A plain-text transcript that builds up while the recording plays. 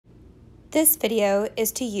This video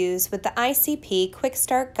is to use with the ICP Quick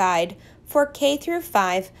Start Guide for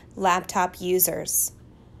K-5 laptop users.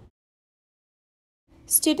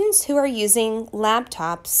 Students who are using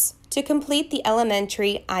laptops to complete the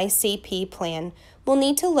elementary ICP plan will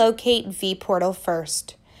need to locate vPortal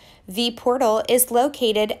first. vPortal is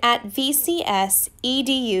located at vcsedu.org.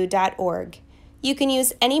 You can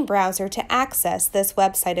use any browser to access this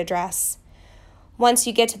website address. Once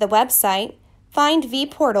you get to the website, find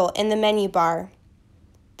vPortal in the menu bar.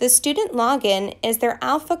 The student login is their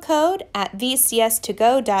alpha code at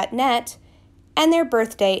vcs2go.net and their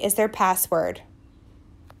birthday is their password.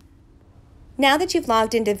 Now that you've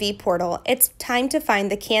logged into vPortal, it's time to find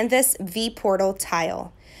the Canvas vPortal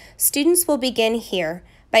tile. Students will begin here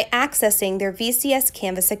by accessing their VCS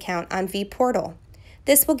Canvas account on vPortal.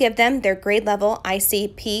 This will give them their grade level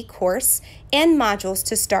ICP course and modules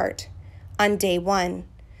to start. On day 1,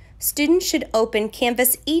 students should open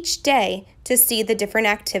Canvas each day to see the different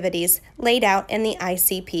activities laid out in the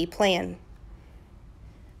ICP plan.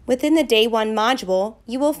 Within the Day 1 module,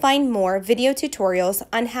 you will find more video tutorials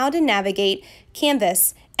on how to navigate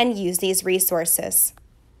Canvas and use these resources.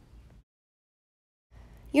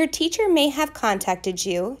 Your teacher may have contacted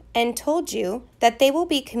you and told you that they will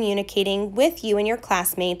be communicating with you and your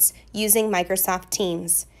classmates using Microsoft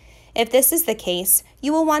Teams. If this is the case,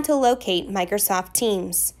 you will want to locate Microsoft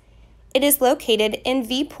Teams. It is located in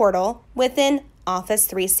vPortal within Office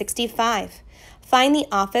 365. Find the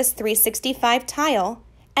Office 365 tile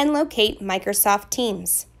and locate Microsoft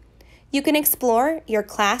Teams. You can explore your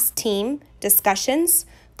class team discussions,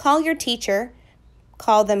 call your teacher,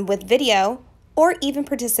 call them with video, or even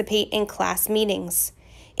participate in class meetings.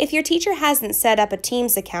 If your teacher hasn't set up a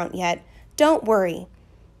Teams account yet, don't worry.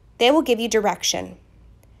 They will give you direction.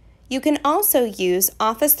 You can also use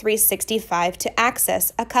Office 365 to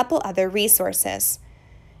access a couple other resources,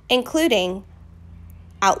 including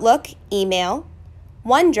Outlook, email,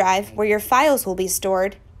 OneDrive, where your files will be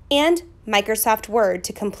stored, and Microsoft Word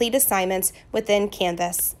to complete assignments within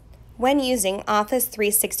Canvas. When using Office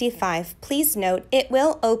 365, please note it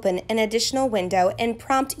will open an additional window and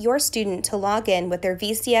prompt your student to log in with their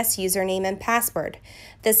VCS username and password.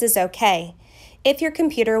 This is okay. If your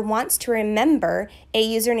computer wants to remember a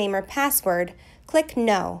username or password, click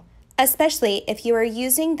No, especially if you are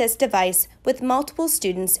using this device with multiple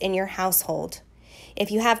students in your household. If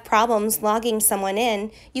you have problems logging someone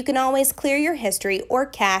in, you can always clear your history or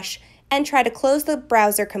cache and try to close the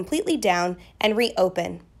browser completely down and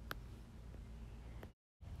reopen.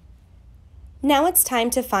 Now it's time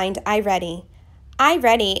to find iReady.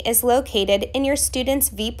 iReady is located in your student's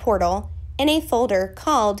vPortal in a folder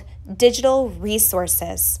called Digital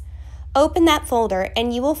Resources. Open that folder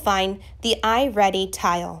and you will find the iReady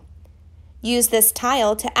tile. Use this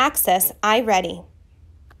tile to access iReady.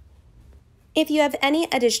 If you have any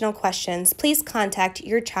additional questions, please contact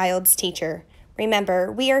your child's teacher.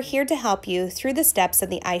 Remember, we are here to help you through the steps of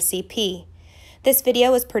the ICP. This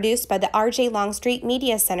video was produced by the R.J. Longstreet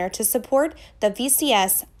Media Center to support the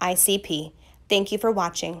VCS ICP. Thank you for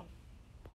watching.